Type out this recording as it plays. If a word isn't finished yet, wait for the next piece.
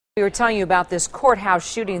We were telling you about this courthouse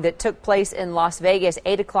shooting that took place in Las Vegas,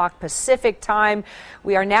 8 o'clock Pacific time.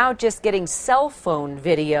 We are now just getting cell phone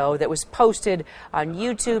video that was posted on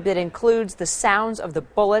YouTube that includes the sounds of the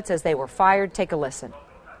bullets as they were fired. Take a listen.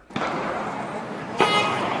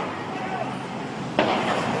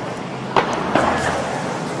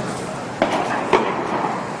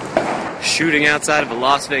 Shooting outside of a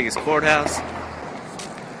Las Vegas courthouse.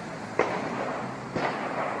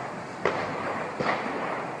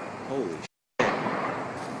 Holy shit.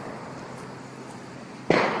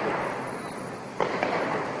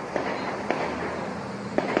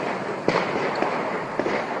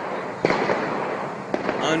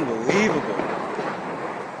 Unbelievable.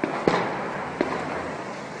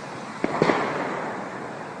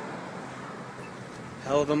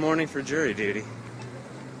 Hell of a morning for jury duty.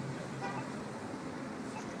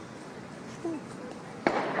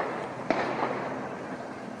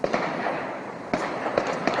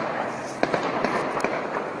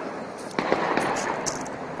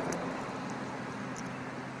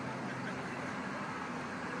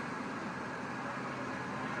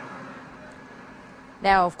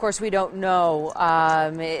 Now, of course, we don't know.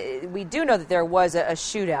 We do know that there was a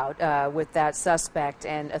shootout with that suspect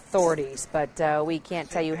and authorities, but we can't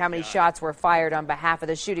tell you how many shots were fired on behalf of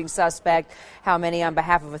the shooting suspect, how many on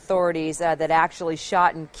behalf of authorities that actually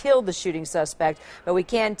shot and killed the shooting suspect. But we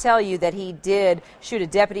can tell you that he did shoot a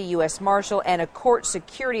deputy U.S. Marshal and a court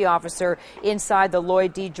security officer inside the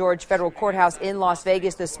Lloyd D. George Federal Courthouse in Las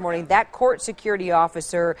Vegas this morning. That court security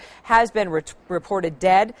officer has been reported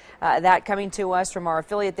dead. That coming to us from our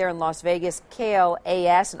affiliate there in Las Vegas,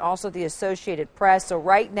 KLAS, and also the Associated Press. So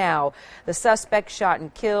right now, the suspect shot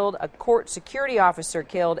and killed, a court security officer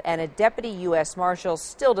killed, and a deputy U.S. Marshal.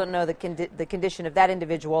 Still don't know the condition of that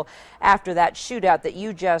individual after that shootout that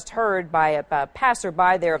you just heard by a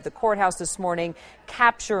passerby there of the courthouse this morning,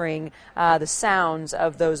 capturing the sounds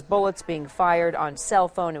of those bullets being fired on cell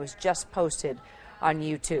phone. It was just posted on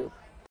YouTube.